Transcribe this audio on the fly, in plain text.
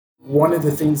One of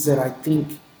the things that I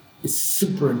think is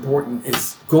super important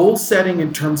is goal setting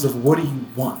in terms of what do you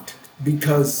want?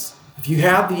 Because if you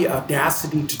have the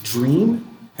audacity to dream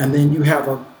and then you have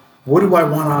what do I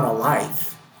want out of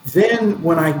life? Then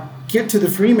when I get to the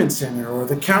Freeman Center or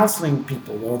the counseling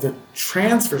people or the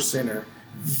transfer center,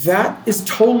 that is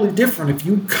totally different. If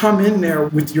you come in there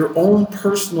with your own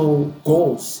personal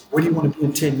goals, where do you want to be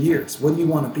in 10 years? What do you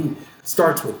want to be? It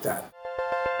starts with that.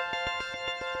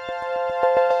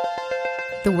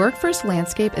 The workforce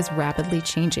landscape is rapidly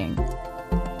changing,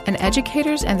 and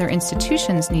educators and their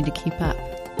institutions need to keep up.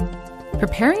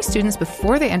 Preparing students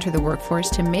before they enter the workforce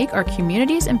to make our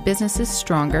communities and businesses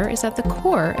stronger is at the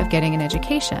core of getting an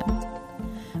education.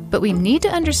 But we need to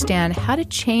understand how to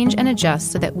change and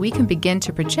adjust so that we can begin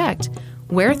to project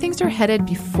where things are headed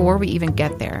before we even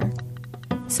get there.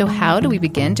 So how do we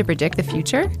begin to predict the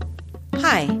future?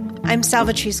 Hi, I'm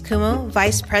Salvatrice Cuomo,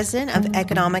 Vice President of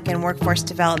Economic and Workforce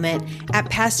Development at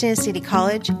Pasadena City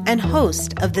College and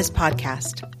host of this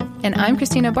podcast. And I'm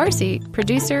Christina Barcy,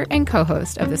 producer and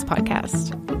co-host of this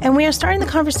podcast. And we are starting the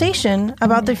conversation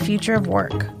about the future of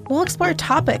work. We'll explore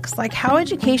topics like how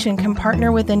education can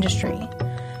partner with industry,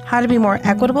 how to be more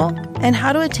equitable, and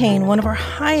how to attain one of our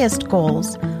highest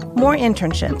goals, more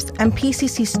internships and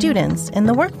PCC students in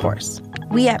the workforce.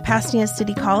 We at Pasadena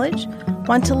City College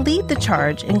want to lead the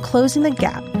charge in closing the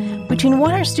gap between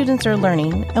what our students are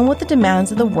learning and what the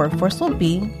demands of the workforce will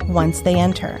be once they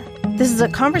enter. This is a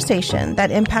conversation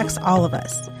that impacts all of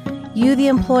us, you, the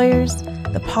employers,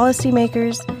 the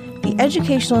policymakers, the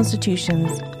educational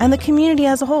institutions, and the community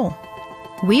as a whole.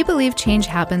 We believe change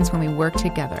happens when we work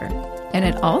together, and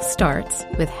it all starts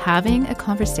with having a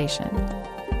conversation.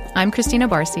 I'm Christina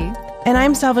Barcy. And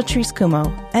I'm Salvatrice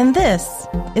Cuomo, and this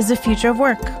is The Future of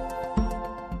Work.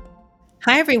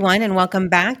 Hi, everyone, and welcome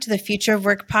back to the Future of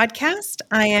Work podcast.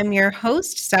 I am your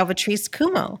host, Salvatrice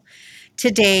Cuomo.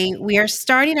 Today, we are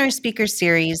starting our speaker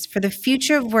series for the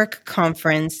Future of Work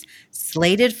conference,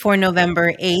 slated for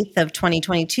November 8th of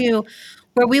 2022,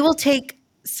 where we will take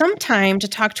some time to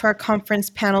talk to our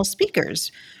conference panel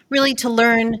speakers, really to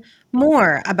learn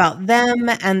more about them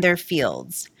and their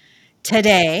fields.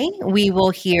 Today, we will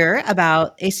hear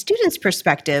about a student's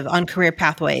perspective on career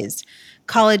pathways,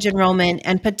 college enrollment,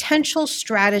 and potential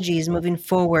strategies moving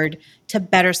forward to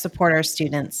better support our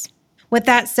students. With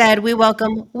that said, we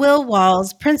welcome Will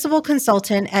Walls, Principal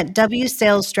Consultant at W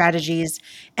Sales Strategies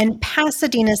and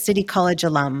Pasadena City College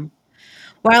alum.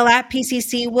 While at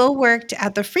PCC, Will worked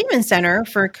at the Freeman Center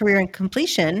for Career and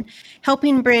Completion,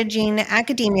 helping bridging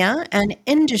academia and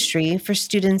industry for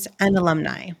students and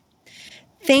alumni.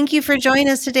 Thank you for joining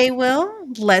us today, Will.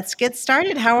 Let's get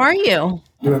started. How are you?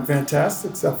 Doing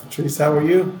fantastic, Salvatrice. How are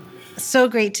you? So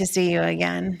great to see you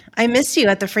again. I miss you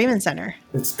at the Freeman Center.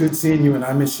 It's good seeing you, and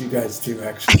I miss you guys too,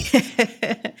 actually.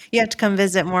 You have to come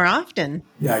visit more often.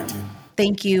 Yeah, I do.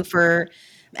 Thank you for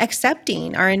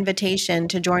accepting our invitation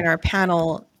to join our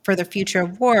panel for the future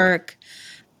of work.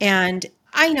 And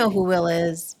I know who Will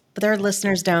is, but our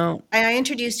listeners don't. I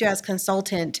introduced you as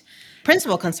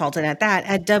principal consultant at that,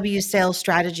 at W Sales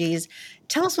Strategies.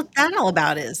 Tell us what that all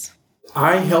about is.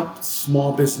 I help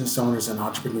small business owners and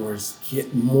entrepreneurs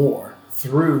get more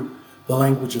through the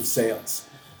language of sales.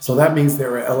 So that means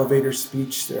their elevator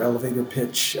speech, their elevator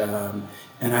pitch, and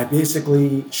I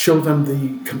basically show them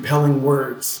the compelling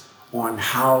words on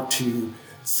how to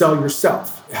sell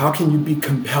yourself. How can you be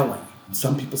compelling?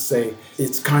 Some people say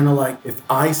it's kind of like, if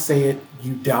I say it,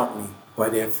 you doubt me,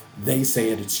 but if they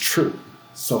say it, it's true.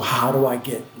 So how do I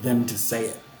get them to say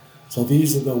it? So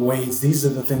these are the ways, these are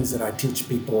the things that I teach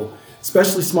people,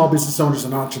 especially small business owners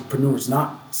and entrepreneurs,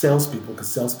 not salespeople, because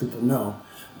salespeople know,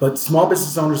 but small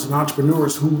business owners and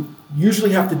entrepreneurs who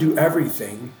usually have to do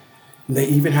everything, and they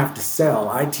even have to sell.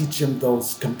 I teach them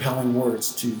those compelling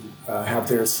words to have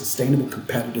their sustainable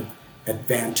competitive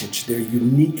advantage, their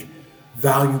unique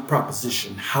value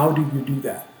proposition. How do you do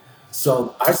that?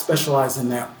 So I specialize in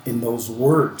that, in those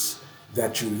words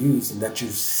that you use and that you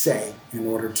say in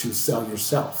order to sell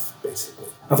yourself, basically.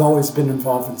 I've always been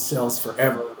involved in sales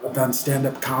forever. I've done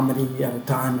stand-up comedy at a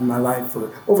time in my life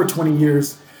for over 20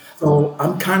 years. So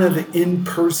I'm kind of the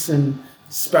in-person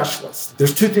specialist.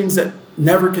 There's two things that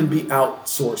never can be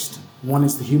outsourced. One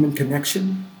is the human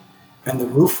connection and the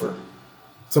roofer.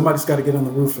 Somebody's got to get on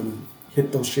the roof and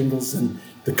hit those shingles, and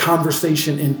the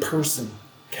conversation in person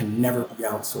can never be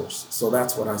outsourced. So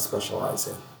that's what I specialize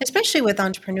in. Especially with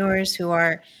entrepreneurs who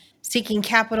are seeking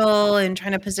capital and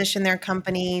trying to position their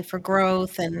company for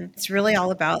growth. And it's really all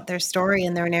about their story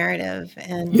and their narrative.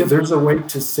 And yeah, there's a way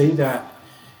to say that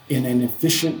in an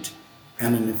efficient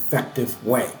and an effective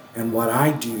way. And what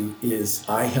I do is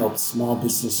I help small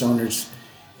business owners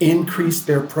increase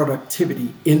their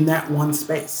productivity in that one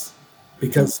space.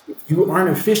 Because if you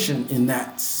aren't efficient in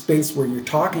that space where you're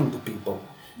talking to people,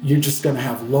 you're just going to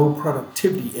have low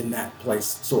productivity in that place.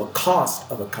 So a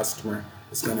cost of a customer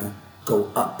is going to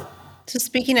go up. So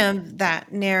speaking of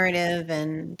that narrative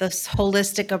and this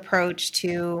holistic approach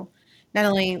to not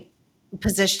only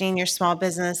positioning your small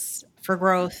business for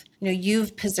growth,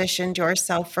 you've positioned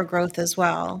yourself for growth as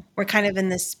well. We're kind of in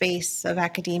this space of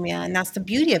academia, and that's the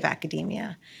beauty of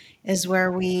academia, is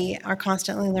where we are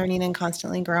constantly learning and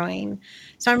constantly growing.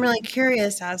 So I'm really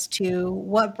curious as to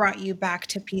what brought you back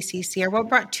to PCC, or what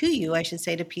brought to you, I should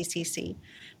say, to PCC.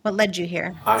 What led you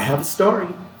here? I have a story.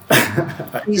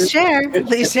 Please share.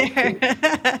 Please share.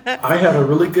 I had a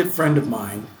really good friend of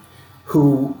mine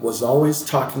who was always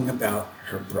talking about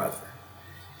her brother.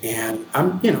 And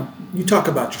you talk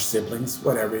about your siblings,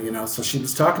 whatever, So she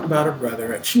was talking about her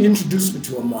brother. She introduced me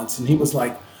to him once, and he was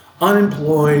like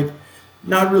unemployed,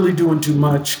 not really doing too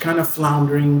much, kind of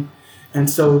floundering. And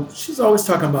so she's always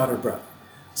talking about her brother.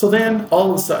 So then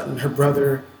all of a sudden, her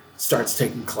brother starts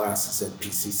taking classes at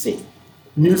PCC.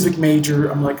 Music major.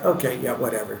 I'm like, okay, yeah,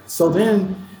 whatever. So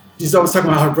then she's always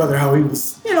talking about her brother, how he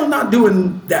was, not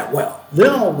doing that well. Then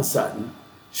all of a sudden,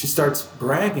 she starts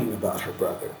bragging about her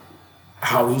brother,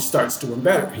 how he starts doing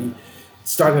better. He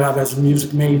started out as a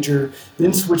music major,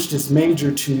 then switched his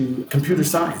major to computer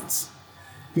science.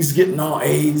 He's getting all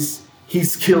A's.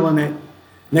 He's killing it.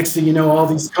 Next thing you know, all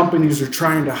these companies are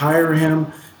trying to hire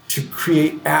him to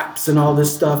create apps and all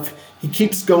this stuff. He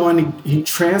keeps going. He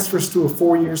transfers to a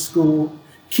 4-year school,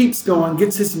 keeps going,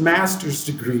 gets his master's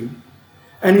degree,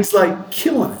 and he's like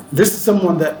killing it. This is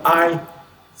someone that I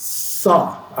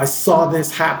saw. I saw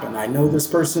this happen. I know this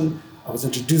person. I was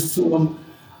introduced to him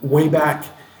way back.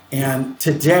 And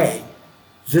today,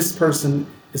 this person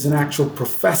is an actual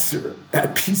professor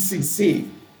at PCC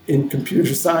in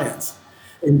computer science.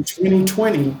 In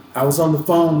 2020, I was on the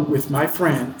phone with my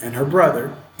friend and her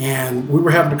brother, and we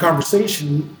were having a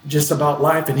conversation just about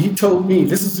life. And he told me,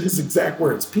 this is his exact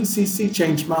words, PCC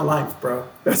changed my life, bro.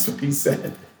 That's what he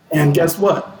said. And guess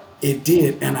what? It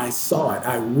did. And I saw it.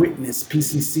 I witnessed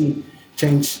PCC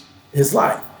change his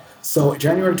life. So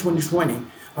January 2020,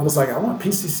 I was like, I want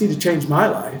PCC to change my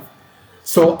life.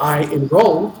 So I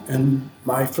enrolled, and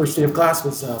my first day of class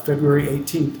was February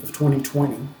 18th of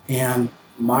 2020. And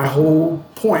my whole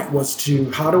point was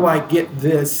how do I get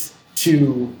this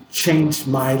to change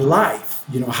my life?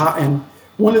 And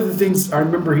one of the things I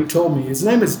remember he told me, his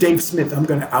name is Dave Smith. I'm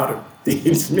going to out him,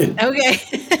 Dave Smith. Okay.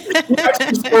 He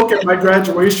actually spoke at my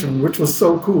graduation, which was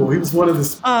so cool. He was one of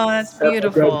the Oh, that's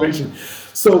beautiful. Graduation.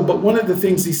 So, but one of the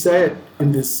things he said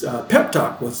in this pep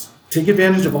talk was take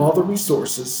advantage of all the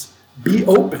resources, be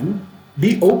open,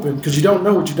 because you don't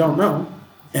know what you don't know.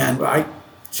 And I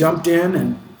jumped in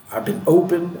and I've been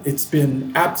open. It's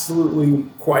been absolutely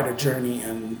quite a journey.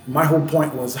 And my whole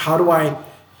point was, how do I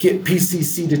get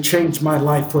PCC to change my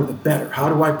life for the better?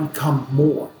 How do I become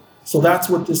more? So that's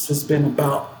what this has been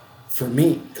about for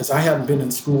me, because I haven't been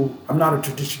in school. I'm not a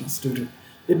traditional student.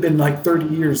 It'd been like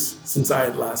 30 years since I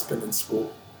had last been in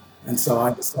school. And so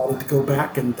I decided to go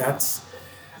back, and that's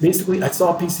basically, I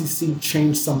saw PCC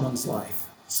change someone's life.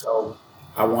 So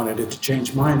I wanted it to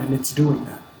change mine, and it's doing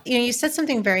that. You said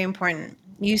something very important.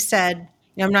 You said,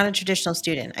 I'm not a traditional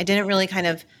student. I didn't really kind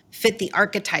of fit the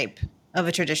archetype of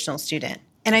a traditional student.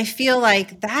 And I feel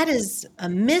like that is a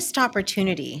missed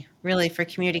opportunity, really, for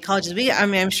community colleges.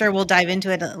 I'm sure we'll dive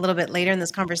into it a little bit later in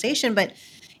this conversation, but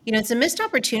it's a missed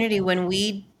opportunity when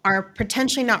we are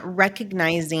potentially not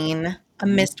recognizing a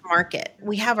missed market.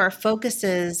 We have our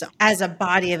focuses as a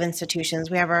body of institutions.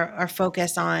 We have our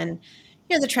focus on,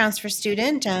 the transfer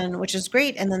student, and which is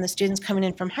great, and then the students coming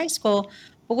in from high school.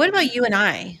 But what about you and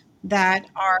I that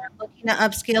are looking to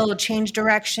upskill, change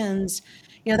directions?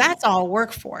 That's all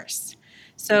workforce.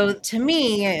 So to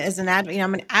me, as an advocate,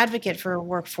 I'm an advocate for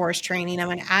workforce training.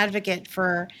 I'm an advocate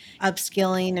for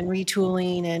upskilling and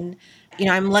retooling, and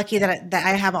I'm lucky that I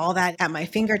have all that at my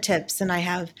fingertips, and I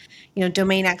have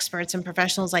domain experts and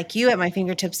professionals like you at my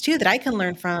fingertips too that I can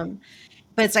learn from.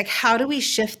 But it's like, how do we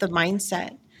shift the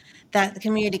mindset that the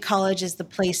community college is the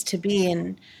place to be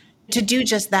and to do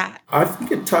just that? I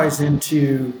think it ties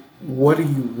into what do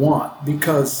you want?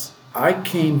 Because I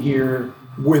came here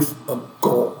with a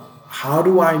goal. How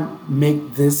do I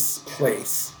make this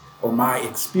place or my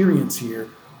experience here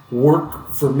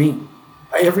work for me?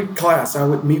 Every class I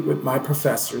would meet with my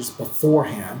professors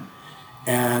beforehand,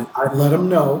 and I'd let them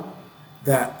know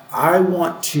that I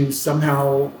want to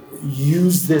somehow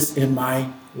use this in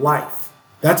my life.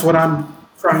 That's what I'm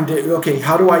trying to, okay,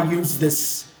 how do I use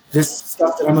this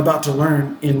stuff that I'm about to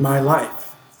learn in my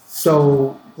life?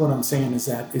 So what I'm saying is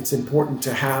that it's important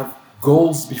to have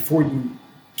goals before you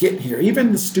get here.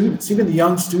 Even the students, even the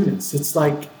young students, it's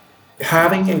like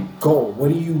having a goal. What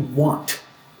do you want?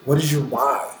 What is your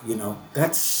why?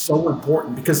 That's so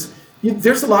important because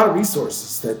there's a lot of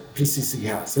resources that PCC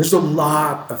has. There's a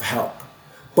lot of help.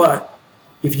 But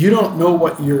if you don't know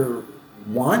what you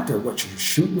want or what you're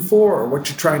shooting for or what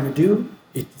you're trying to do,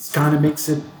 it kind of makes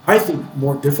it, I think,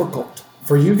 more difficult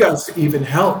for you guys to even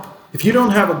help. If you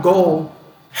don't have a goal,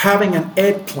 having an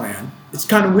ed plan, it's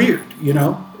kind of weird,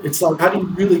 It's like, how do you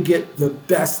really get the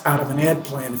best out of an ed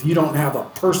plan if you don't have a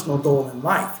personal goal in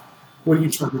life? What are you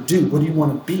trying to do? What do you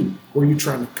want to be? Where are you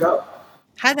trying to go?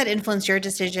 How did that influence your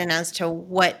decision as to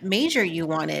what major you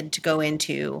wanted to go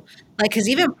into? Because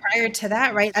even prior to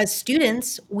that, right, as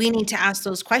students, we need to ask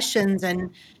those questions and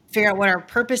figure out what our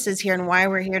purpose is here and why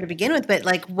we're here to begin with. But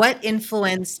what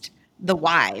influenced the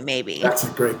why, maybe? That's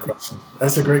a great question.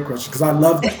 Because I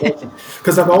love that question.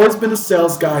 Because I've always been a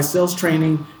sales guy, sales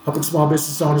training, helping small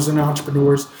business owners and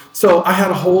entrepreneurs. So I had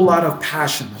a whole lot of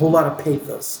passion, a whole lot of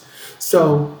pathos.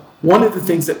 So one of the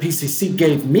things that PCC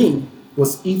gave me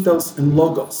was ethos and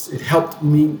logos. It helped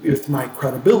me with my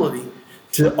credibility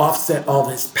to offset all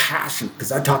this passion,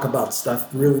 because I talk about stuff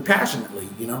really passionately,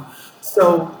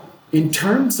 So in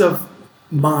terms of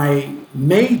my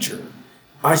major,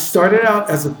 I started out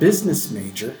as a business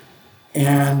major,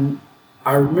 and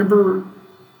I remember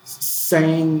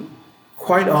saying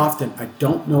quite often, I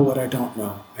don't know what I don't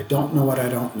know. I don't know what I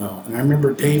don't know. And I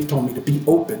remember Dave told me to be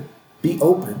open.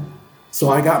 So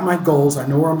I got my goals. I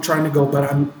know where I'm trying to go, but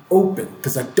I'm open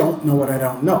because I don't know what I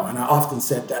don't know. And I often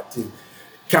said that to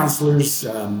counselors,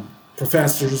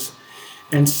 professors.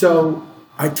 And so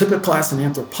I took a class in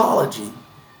anthropology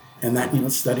and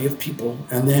that, study of people.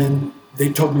 And then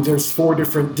they told me there's 4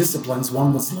 different disciplines.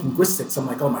 One was linguistics. I'm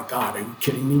like, oh my God, are you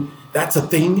kidding me? That's a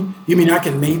thing? You mean I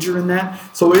can major in that?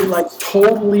 So it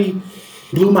totally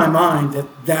blew my mind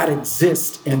that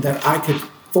exists and that I could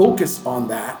focus on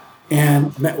that.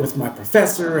 And met with my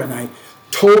professor, and I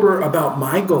told her about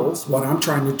my goals, what I'm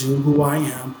trying to do, who I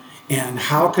am, and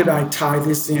how could I tie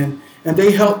this in. And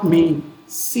they helped me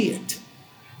see it.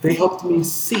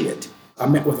 I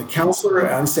met with a counselor,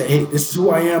 and I said, hey, this is who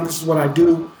I am, this is what I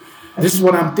do, this is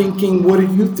what I'm thinking, what do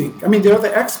you think? I mean, they're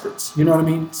the experts, you know what I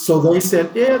mean? So they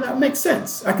said, yeah, that makes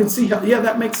sense. I can see how, yeah,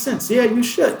 that makes sense. Yeah, you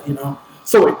should,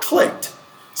 So it clicked.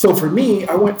 So for me,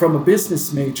 I went from a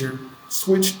business major,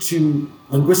 switched to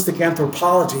linguistic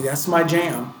anthropology. That's my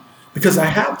jam because I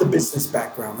have the business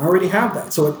background. I already have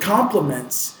that. So it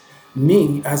complements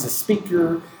me as a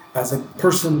speaker, as a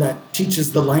person that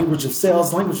teaches the language of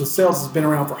sales. Language of sales has been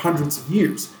around for hundreds of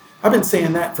years. I've been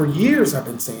saying that for years.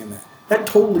 That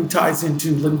totally ties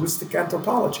into linguistic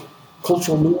anthropology.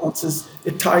 Cultural nuances,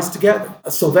 it ties together.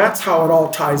 So that's how it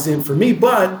all ties in for me.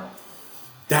 But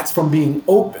that's from being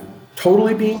open,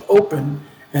 totally being open,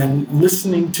 and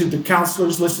listening to the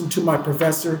counselors, listening to my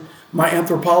professor, my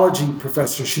anthropology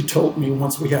professor. She told me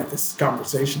once we had this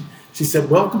conversation, she said,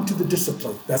 welcome to the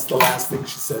discipline. That's the last thing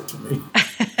she said to me.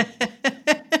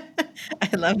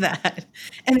 I love that.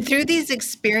 And through these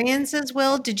experiences,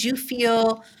 Will, did you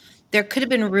feel there could have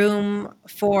been room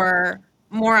for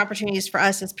more opportunities for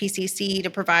us as PCC to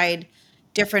provide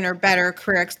different or better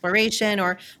career exploration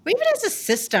or even as a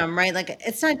system, right?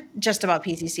 It's not just about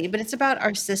PCC, but it's about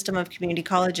our system of community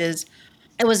colleges.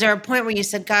 And was there a point where you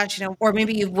said, gosh, or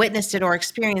maybe you've witnessed it or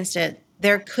experienced it,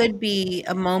 there could be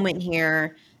a moment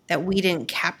here that we didn't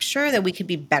capture that we could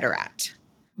be better at?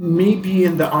 Me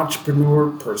being the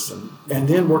entrepreneur person and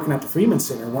then working at the Freeman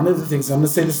Center, one of the things, I'm going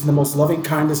to say this in the most loving,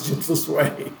 kindest, gentlest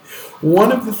way.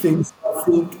 One of the things I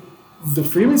think the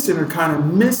Freeman Center kind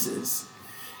of misses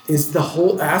is the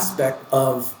whole aspect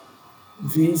of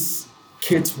these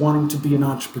kids wanting to be an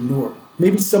entrepreneur.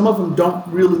 Maybe some of them don't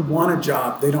really want a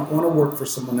job. They don't want to work for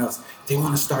someone else. They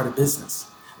want to start a business.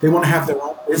 They want to have their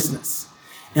own business.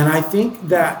 And I think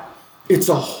that it's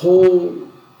a whole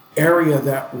area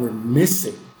that we're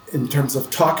missing in terms of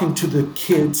talking to the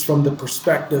kids from the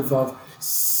perspective of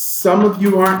some of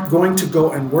you aren't going to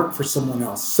go and work for someone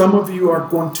else. Some of you are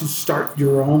going to start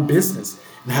your own business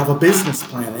and have a business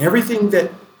plan. Everything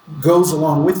that goes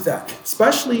along with that,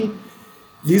 especially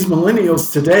these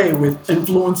millennials today with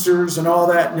influencers and all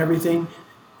that and everything.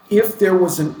 If there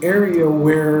was an area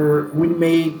where we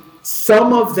made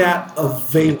some of that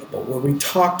available, where we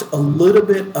talked a little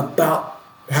bit about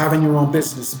having your own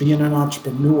business, being an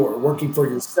entrepreneur, working for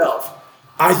yourself,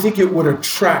 I think it would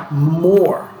attract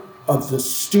more of the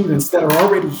students that are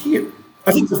already here.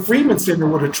 I think the Freeman Center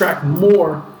would attract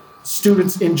more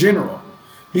students in general,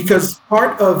 because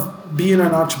part of being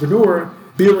an entrepreneur,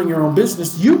 building your own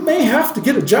business, you may have to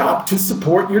get a job to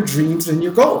support your dreams and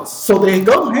your goals. So they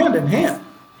go hand in hand.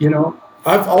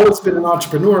 I've always been an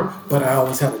entrepreneur, but I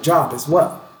always had a job as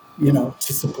well,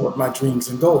 to support my dreams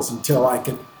and goals until I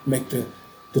could make the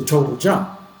total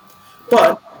jump.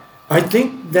 But I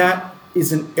think that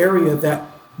is an area that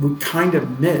we kind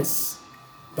of miss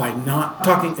by not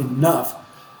talking enough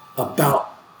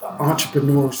about the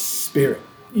entrepreneur spirit.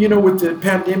 With the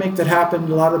pandemic that happened,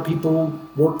 a lot of people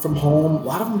work from home. A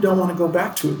lot of them don't want to go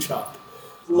back to a job.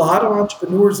 A lot of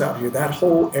entrepreneurs out here, that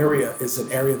whole area is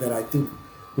an area that I think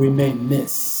we may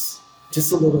miss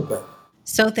just a little bit.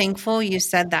 So thankful you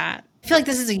said that. I feel like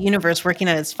this is a universe working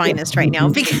at its finest right now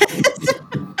because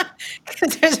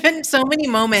there's been so many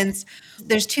moments.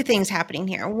 There's two things happening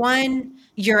here. One,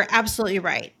 you're absolutely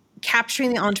right.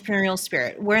 Capturing the entrepreneurial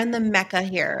spirit. We're in the mecca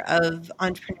here of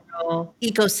entrepreneurial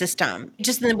ecosystem,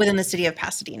 just within the city of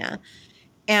Pasadena.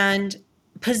 And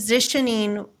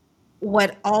positioning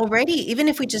what already, even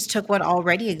if we just took what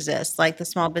already exists, like the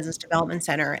Small Business Development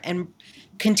Center, and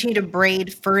continue to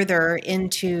braid further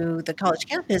into the college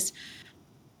campus,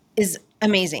 is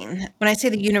amazing. When I say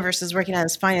the universe is working at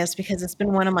its finest, because it's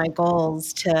been one of my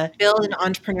goals to build an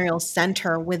entrepreneurial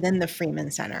center within the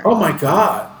Freeman Center. Oh my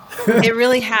God. It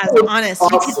really has, honest.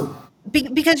 Awesome.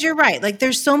 Because you're right. Like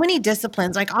there's so many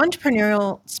disciplines, like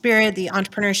entrepreneurial spirit, the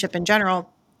entrepreneurship in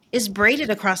general is braided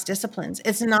across disciplines.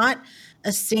 It's not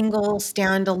a single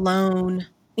standalone,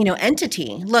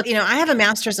 entity. Look, I have a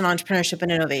master's in entrepreneurship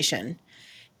and innovation.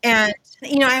 And,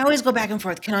 I always go back and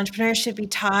forth. Can entrepreneurship be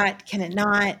taught? Can it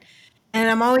not? And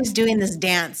I'm always doing this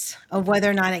dance of whether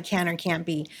or not it can or can't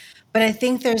be. But I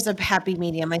think there's a happy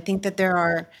medium. I think that there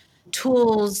are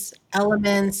tools,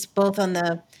 elements, both on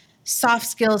the soft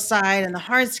skill side and the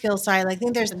hard skill side. I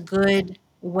think there's a good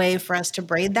way for us to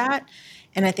braid that.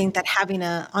 And I think that having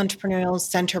an entrepreneurial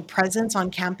center presence on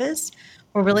campus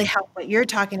will really help what you're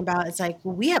talking about. It's like,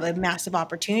 we have a massive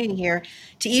opportunity here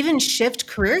to even shift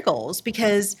career goals,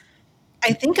 because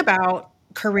I think about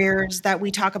careers that we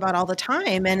talk about all the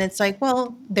time. And it's like,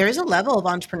 well, there's a level of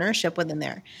entrepreneurship within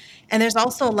there. And there's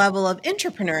also a level of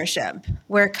entrepreneurship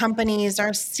where companies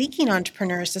are seeking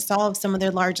entrepreneurs to solve some of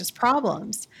their largest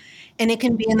problems. And it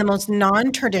can be in the most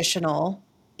non-traditional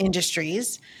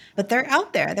industries, but they're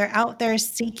out there. They're out there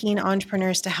seeking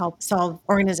entrepreneurs to help solve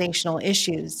organizational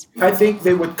issues. I think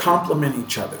they would complement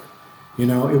each other.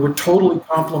 It would totally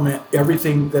complement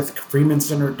everything that the Freeman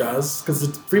Center does, because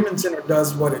the Freeman Center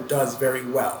does what it does very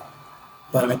well.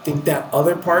 But I think that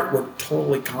other part would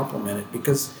totally complement it,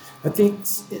 because I think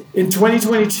in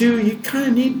 2022, you kind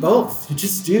of need both. You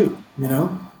just do,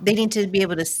 They need to be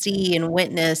able to see and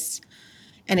witness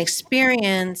and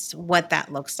experience what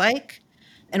that looks like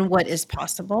and what is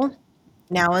possible.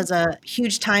 Now is a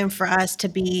huge time for us to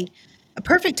be a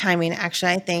perfect timing,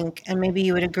 actually, I think, and maybe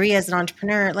you would agree as an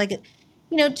entrepreneur,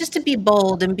 just to be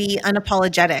bold and be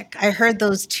unapologetic. I heard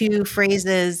those two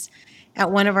phrases at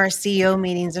one of our CEO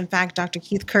meetings. In fact, Dr.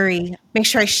 Keith Curry, make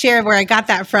sure I share where I got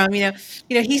that from.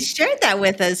 He shared that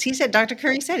with us. He said, Dr.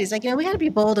 Curry said, he's like, we got to be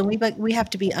bold and we have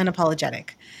to be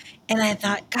unapologetic. And I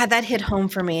thought, God, that hit home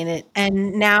for me.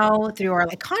 And now through our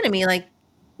economy,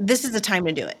 this is the time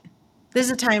to do it. This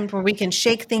is a time where we can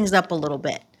shake things up a little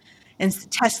bit and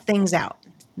test things out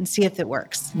and see if it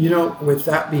works. With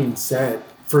that being said,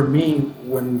 for me,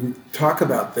 when we talk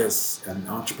about this and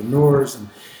entrepreneurs, and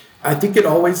I think it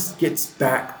always gets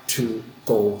back to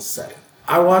goal setting.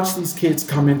 I watch these kids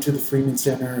come into the Freeman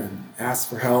Center and ask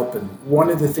for help. And one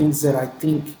of the things that I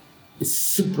think is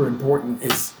super important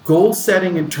is goal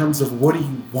setting in terms of what do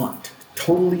you want?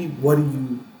 Totally, what do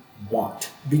you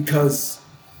want? Because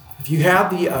if you have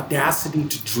the audacity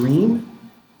to dream,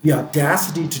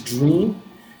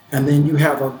 and then you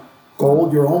have a goal,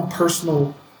 your own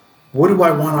personal, what do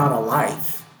I want out of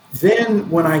life? Then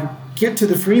when I get to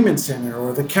the Freeman Center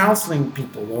or the counseling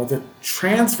people or the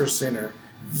transfer center,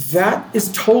 that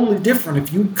is totally different.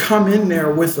 If you come in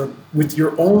there with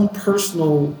your own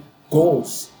personal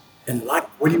goals in life,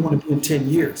 what do you want to be in 10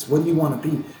 years? What do you want to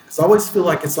be? Because I always feel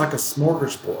like it's like a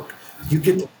smorgasbord. You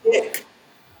get to pick.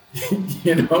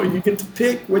 You get to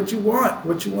pick what you want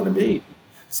to be. It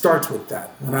starts with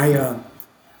that. When I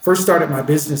first started my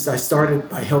business, I started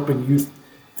by helping youth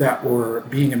that were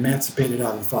being emancipated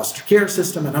out of the foster care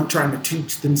system, and I'm trying to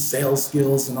teach them sales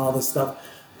skills and all this stuff,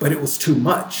 but it was too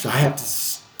much. I had to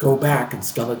go back and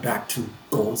scale it back to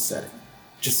goal setting.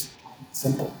 Just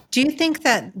simple. Do you think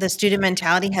that the student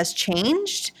mentality has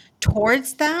changed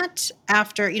towards that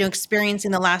after, experiencing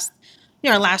the last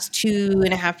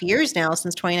 2.5 years now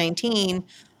since 2019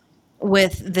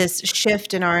 with this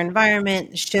shift in our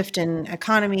environment, shift in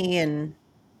economy and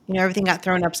everything got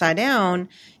thrown upside down.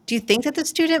 Do you think that the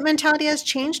student mentality has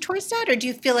changed towards that, or do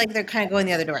you feel like they're kind of going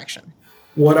the other direction?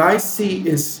 What I see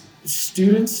is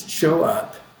students show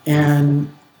up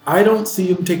and I don't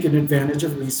see them taking advantage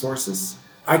of resources.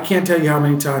 I can't tell you how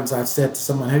many times I've said to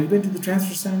someone, have you been to the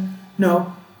transfer center?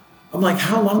 No. I'm like,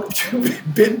 how long have you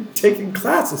been taking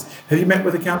classes? Have you met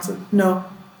with a counselor? No.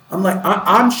 I'm like,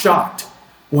 I'm shocked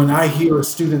when I hear a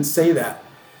student say that.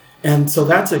 And so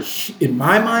in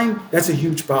my mind, that's a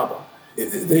huge problem.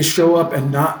 They show up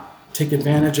and not take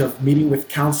advantage of meeting with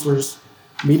counselors,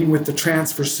 meeting with the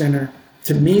transfer center.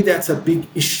 To me, that's a big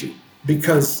issue,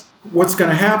 because what's going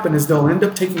to happen is they'll end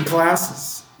up taking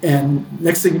classes, and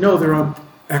next thing you know, they're on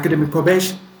academic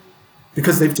probation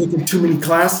because they've taken too many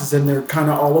classes and they're kind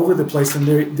of all over the place, and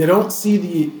they don't see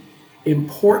the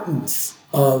importance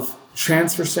of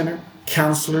transfer center,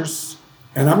 counselors.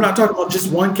 And I'm not talking about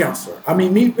just one counselor. I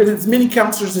mean, meet with as many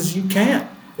counselors as you can,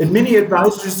 and many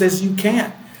advisors as you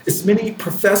can, as many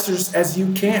professors as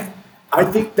you can. I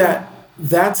think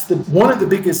that's one of the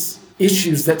biggest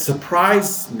issues that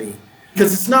surprised me,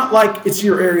 because it's not like it's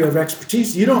your area of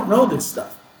expertise. You don't know this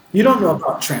stuff. You don't know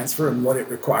about transfer and what it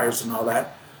requires and all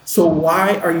that. So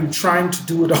why are you trying to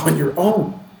do it on your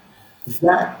own?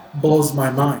 That blows my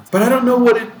mind. But I don't know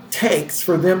what it takes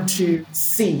for them to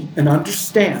see and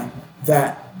understand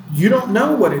that you don't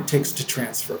know what it takes to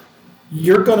transfer.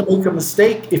 You're going to make a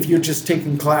mistake if you're just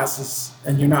taking classes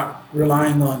and you're not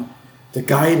relying on the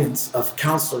guidance of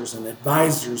counselors and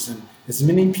advisors and as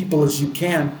many people as you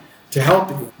can to help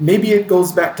you. Maybe it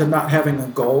goes back to not having a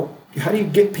goal. How do you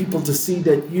get people to see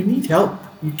that you need help?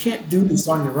 You can't do this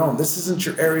on your own. This isn't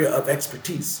your area of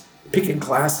expertise. Picking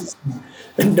classes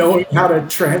and knowing how to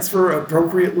transfer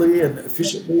appropriately and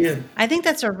efficiently. I think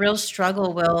that's a real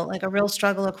struggle, Will, like a real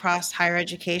struggle across higher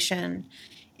education,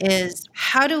 is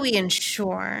how do we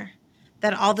ensure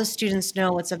that all the students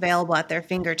know what's available at their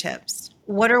fingertips?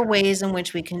 What are ways in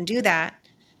which we can do that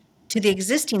to the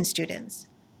existing students?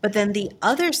 But then the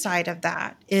other side of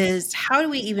that is, how do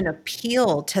we even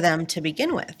appeal to them to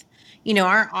begin with?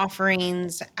 Our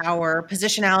offerings, our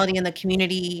positionality in the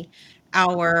community,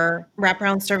 our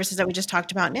wraparound services that we just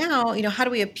talked about now, how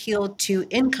do we appeal to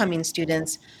incoming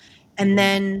students and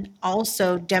then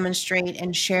also demonstrate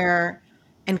and share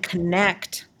and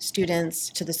connect students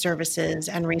to the services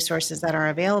and resources that are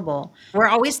available? We're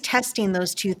always testing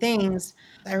those two things.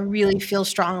 I really feel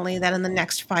strongly that in the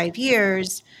next 5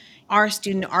 years, our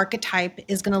student archetype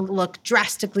is going to look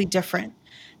drastically different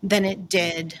than it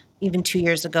did even 2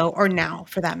 years ago, or now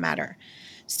for that matter.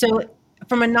 So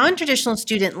from a non-traditional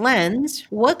student lens,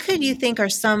 what could you think are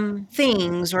some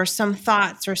things or some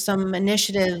thoughts or some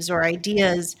initiatives or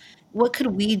ideas? What could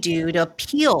we do to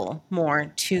appeal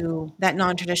more to that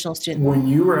non-traditional student? When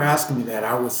you were asking me that,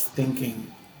 I was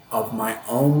thinking of my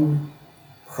own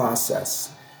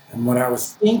process. And what I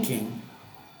was thinking,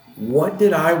 what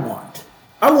did I want?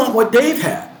 I want what Dave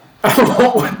had. I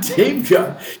want what Dave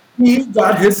got. He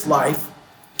got his life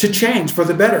to change for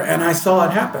the better, and I saw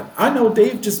it happen. I know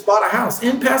Dave just bought a house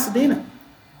in Pasadena.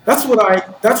 That's what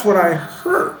I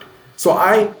heard. So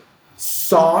I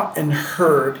saw and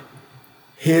heard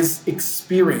his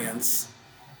experience,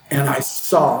 and I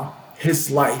saw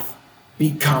his life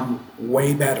become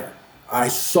way better. I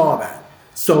saw that.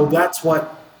 So that's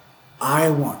what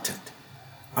I wanted.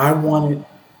 I wanted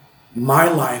my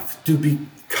life to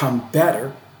become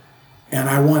better, and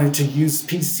I wanted to use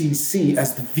PCC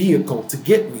as the vehicle to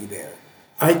get me there.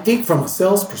 I think from a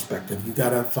sales perspective, you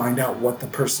got to find out what the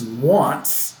person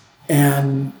wants,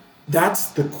 and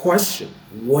that's the question.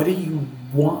 What do you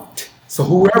want? So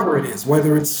whoever it is,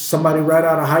 whether it's somebody right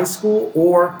out of high school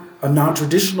or a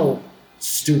non-traditional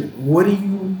student, what do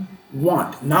you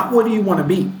want? Not what do you want to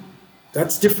be?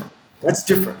 That's different.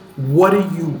 What do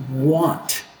you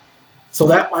want? So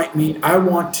that might mean I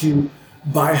want to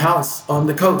buy a house on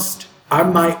the coast. I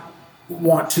might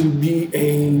want to be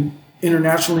an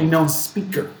internationally known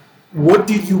speaker. What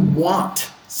do you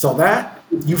want? So that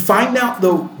you find out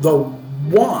the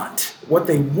want, what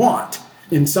they want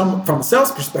from a sales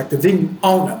perspective, then you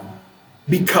own them,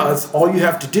 because all you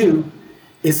have to do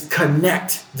is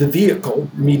connect the vehicle,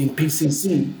 meaning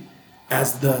PCC,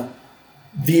 as the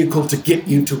vehicle to get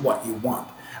you to what you want.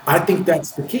 I think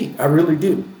that's the key. I really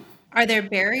do. Are there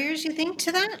barriers, you think,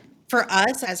 to that for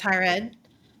us as higher ed?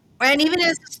 And even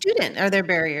as a student, are there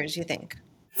barriers, you think?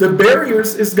 The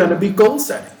barriers is going to be goal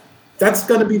setting. That's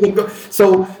going to be the goal.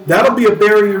 So that'll be a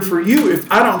barrier for you if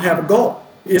I don't have a goal.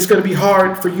 It's going to be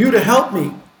hard for you to help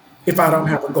me if I don't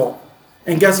have a goal.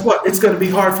 And guess what? It's going to be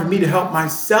hard for me to help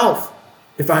myself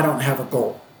if I don't have a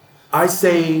goal. I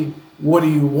say, what do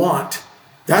you want?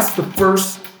 That's the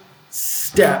first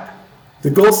step The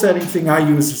goal setting thing I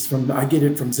use is I get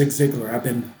it from Zig Ziglar. I've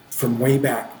been from way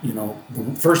back.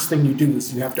 The first thing you do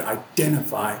is you have to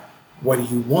identify what do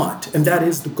you want, and that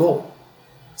is the goal.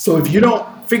 So if you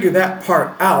don't figure that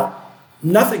part out,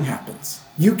 nothing happens.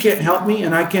 You can't help me,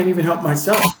 and I can't even help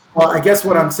myself. Well, I guess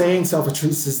what I'm saying,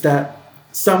 Salvatrice, is that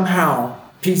somehow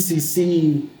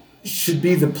PCC should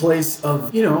be the place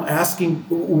of, asking,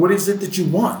 what is it that you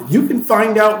want? If you can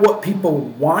find out what people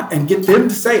want and get them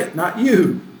to say it, not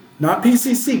you, not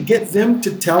PCC, get them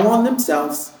to tell on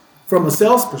themselves from a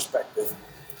sales perspective.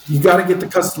 You got to get the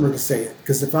customer to say it,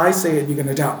 because if I say it, you're going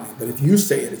to doubt me. But if you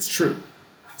say it, it's true.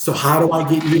 So how do I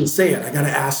get you to say it? I got to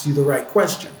ask you the right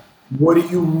question. What do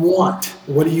you want?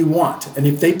 What do you want? And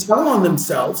if they tell on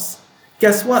themselves,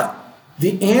 guess what?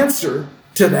 The answer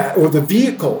to that, or the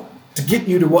vehicle to get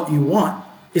you to what you want,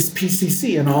 is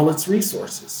PCC and all its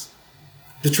resources.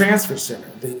 The Transfer Center,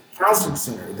 the Counseling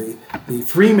Center, the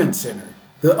Freeman Center,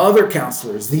 the other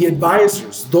counselors, the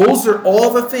advisors. Those are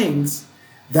all the things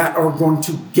that are going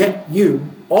to get you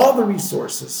all the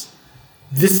resources.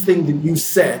 This thing that you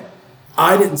said,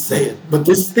 I didn't say it, but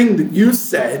this thing that you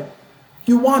said,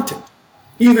 you want it.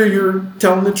 Either you're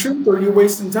telling the truth or you're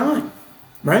wasting time,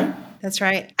 right? That's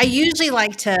right. I usually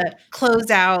like to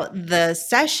close out the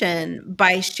session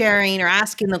by sharing or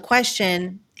asking the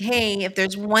question, hey, if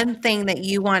there's one thing that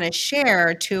you want to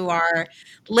share to our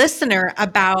listener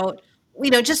about,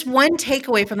 just one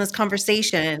takeaway from this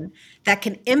conversation that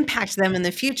can impact them in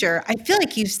the future. I feel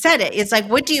like you've said it. It's like,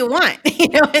 what do you want?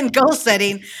 In goal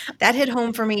setting, that hit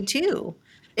home for me too.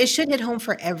 It should hit home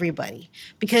for everybody,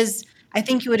 because I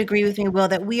think you would agree with me, Will,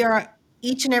 that we are,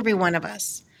 each and every one of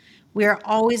us, we are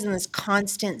always in this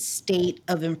constant state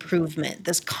of improvement,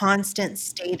 this constant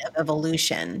state of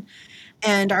evolution.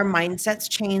 And our mindsets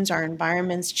change, our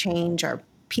environments change, our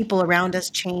people around us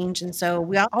change. And so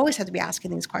we always have to be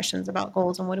asking these questions about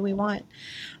goals and what do we want.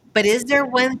 But is there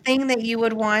one thing that you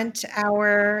would want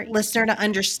our listener to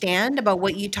understand about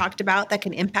what you talked about that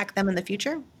can impact them in the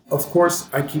future? Of course,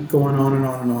 I keep going on and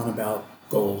on and on about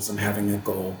goals and having a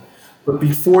goal. But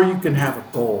before you can have a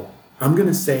goal, I'm going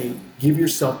to say, give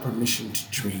yourself permission to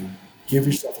dream. Give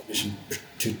yourself permission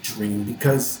to dream,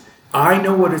 because I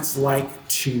know what it's like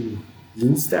to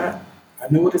lose that. I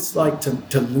know what it's like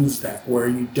to lose that, where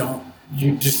you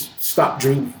just stop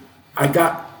dreaming. I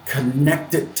got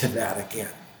connected to that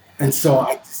again. And so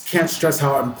I just can't stress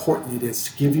how important it is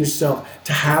to give yourself,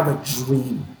 to have a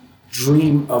dream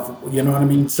of, you know what I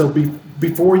mean? So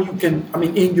before you can,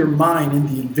 in your mind, in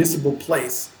the invisible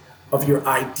place of your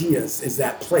ideas is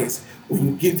that place where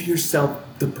you give yourself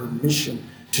the permission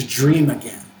to dream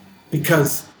again.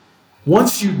 Because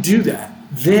once you do that,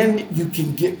 then you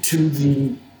can get to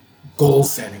the goal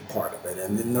setting part of it,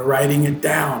 and then the writing it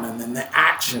down, and then the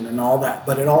action and all that.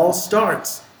 But it all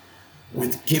starts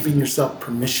with giving yourself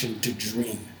permission to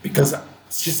dream, because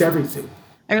it's just everything.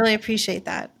 I really appreciate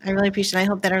that. I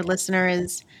hope that our listener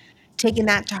is taking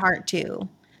that to heart too.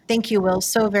 Thank you, Will,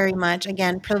 so very much.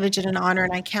 Again, privilege and an honor,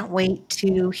 and I can't wait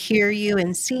to hear you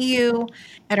and see you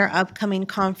at our upcoming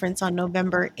conference on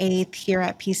November 8th here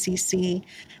at PCC.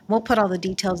 We'll put all the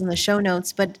details in the show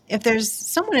notes, but if there's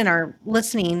someone in our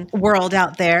listening world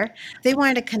out there, they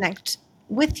wanted to connect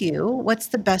with you, what's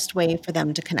the best way for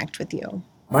them to connect with you?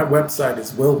 My website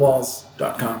is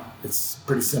willwalls.com. It's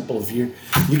pretty simple. If you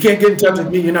can't get in touch with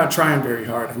me, you're not trying very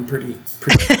hard. I'm pretty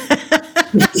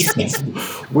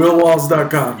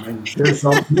willwalls.com. And there's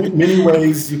many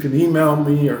ways you can email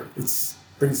me, or it's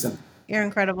pretty simple. You're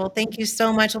incredible. Thank you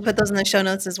so much. We'll put those in the show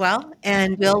notes as well.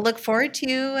 And we'll look forward to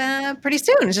you pretty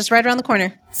soon. It's just right around the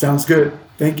corner. Sounds good.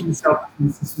 Thank you.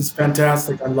 This was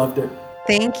fantastic. I loved it.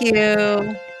 Thank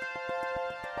you.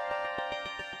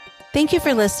 Thank you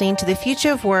for listening to the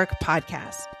Future of Work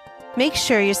podcast. Make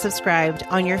sure you're subscribed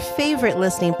on your favorite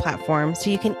listening platform so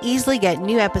you can easily get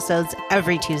new episodes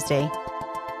every Tuesday.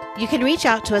 You can reach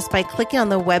out to us by clicking on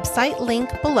the website link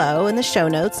below in the show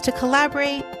notes to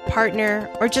collaborate, partner,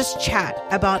 or just chat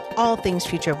about all things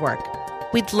Future of Work.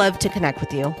 We'd love to connect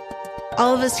with you.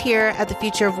 All of us here at the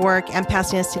Future of Work and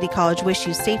Pasadena City College wish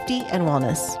you safety and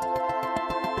wellness.